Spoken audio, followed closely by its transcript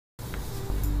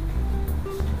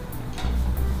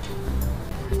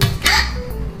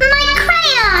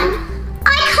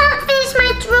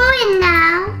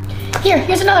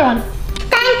Here's another one.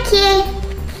 Thank you.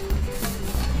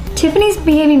 Tiffany's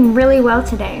behaving really well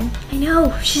today. I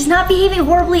know, she's not behaving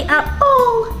horribly at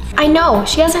all. I know,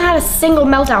 she hasn't had a single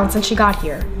meltdown since she got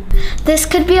here. This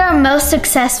could be our most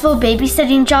successful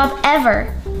babysitting job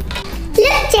ever.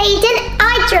 Look, Jaidyn,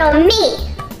 I draw me.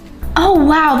 Oh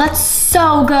wow, that's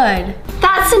so good.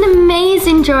 That's an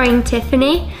amazing drawing,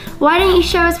 Tiffany. Why don't you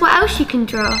show us what else you can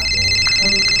draw?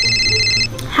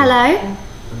 Hello?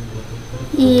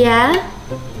 Yeah?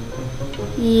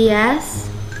 Yes?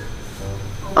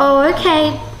 Oh,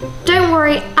 okay. Don't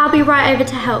worry, I'll be right over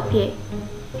to help you.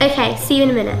 Okay, see you in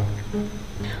a minute.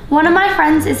 One of my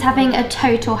friends is having a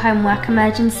total homework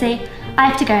emergency. I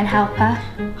have to go and help her.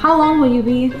 How long will you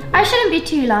be? I shouldn't be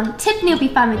too long. Tiffany will be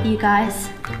fine with you guys.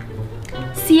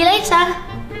 See you later.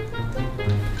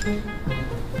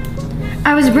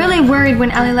 I was really worried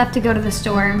when Ellie left to go to the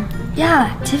store.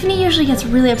 Yeah, Tiffany usually gets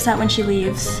really upset when she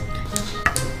leaves.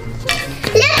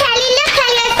 Look, Ellie,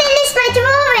 I finished my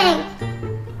drawing.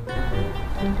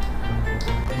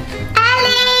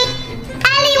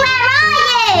 Ellie, where are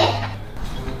you?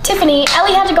 Tiffany,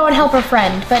 Ellie had to go and help her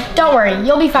friend, but don't worry,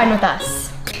 you'll be fine with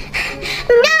us.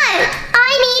 No,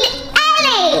 I need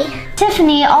Ellie.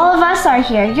 Tiffany, all of us are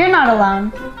here. You're not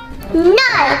alone.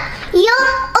 No, you're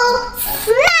all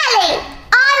smelly.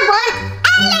 I want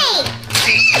Ellie.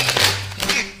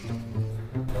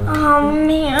 Oh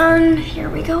man, here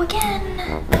we go again.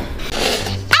 Ellie,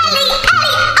 I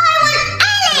want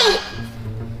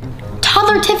Ellie.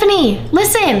 Toddler Tiffany,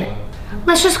 listen.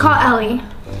 Let's just call Ellie.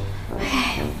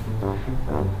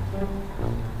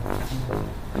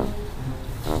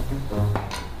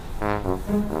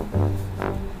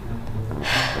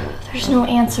 There's no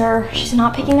answer. She's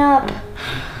not picking up.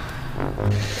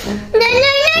 No.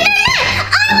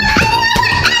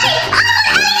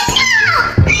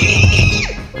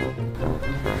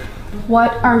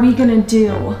 What are we gonna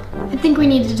do? I think we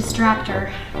need to distract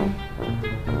her.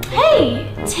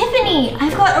 Hey, Tiffany,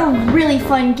 I've got a really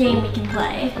fun game we can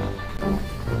play.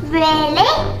 Really?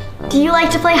 Do you like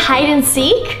to play hide and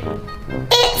seek?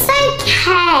 It's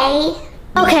okay.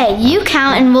 Okay, you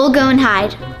count and we'll go and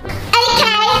hide.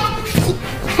 Okay.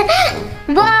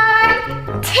 1,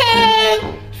 2,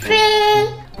 3.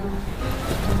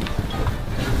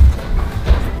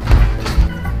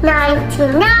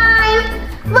 99,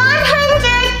 100.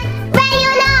 Where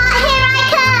you're not, here I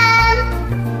come.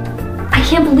 I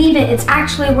can't believe it. It's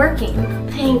actually working.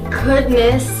 Thank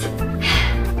goodness.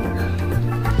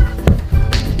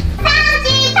 Found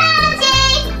you.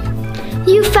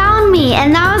 You found me,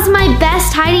 and that was my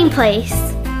best hiding place.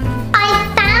 I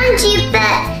found you,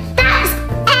 but that's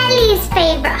Ellie's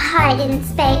favorite hiding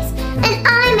space, and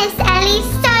I miss Ellie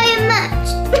so much.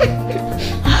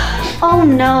 Oh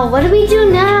no, what do we do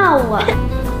now?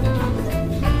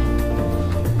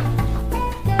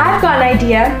 I've got an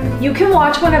idea. You can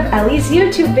watch one of Ellie's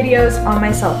YouTube videos on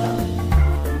my cell phone.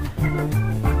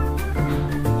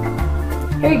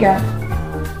 Here you go.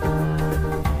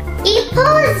 You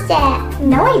paused it.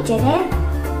 No, I didn't.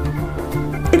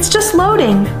 It's just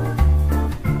loading.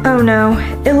 Oh no,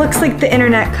 it looks like the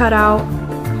internet cut out.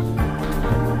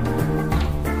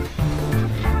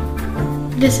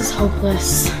 This is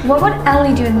hopeless. What would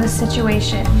Ellie do in this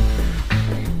situation?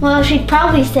 Well, she'd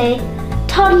probably say,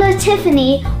 Toddler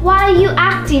Tiffany, why are you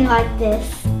acting like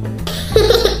this?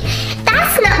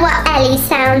 That's not what Ellie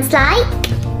sounds like.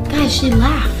 Guys, she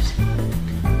laughed.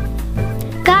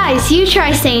 Guys, you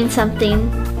try saying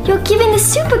something. You're giving the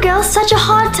Supergirl such a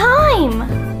hard time.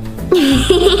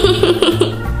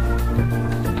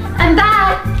 I'm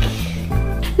back.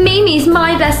 Mimi's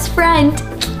my best friend.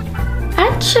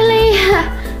 Actually,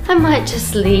 I might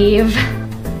just leave.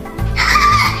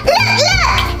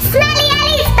 Look! Smelly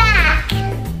Ellie's back!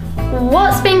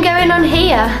 What's been going on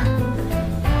here?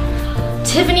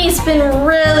 Tiffany's been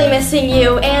really missing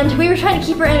you, and we were trying to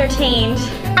keep her entertained.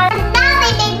 And now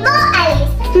they made more Ellies.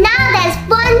 Now there's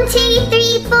 1, 2,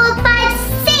 3, 4, 5,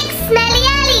 6 smelly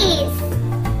Ellies.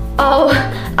 Oh,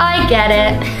 I get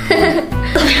it.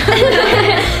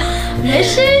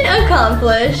 Mission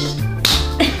accomplished.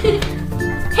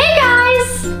 Hey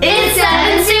guys! It's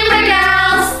 7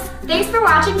 Supergirls! Thanks for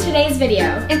watching today's video.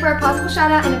 And for a possible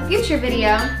shout out in a future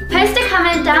video, post a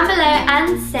comment down below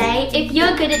and say if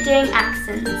you're good at doing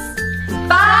accents.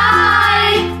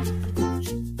 Bye!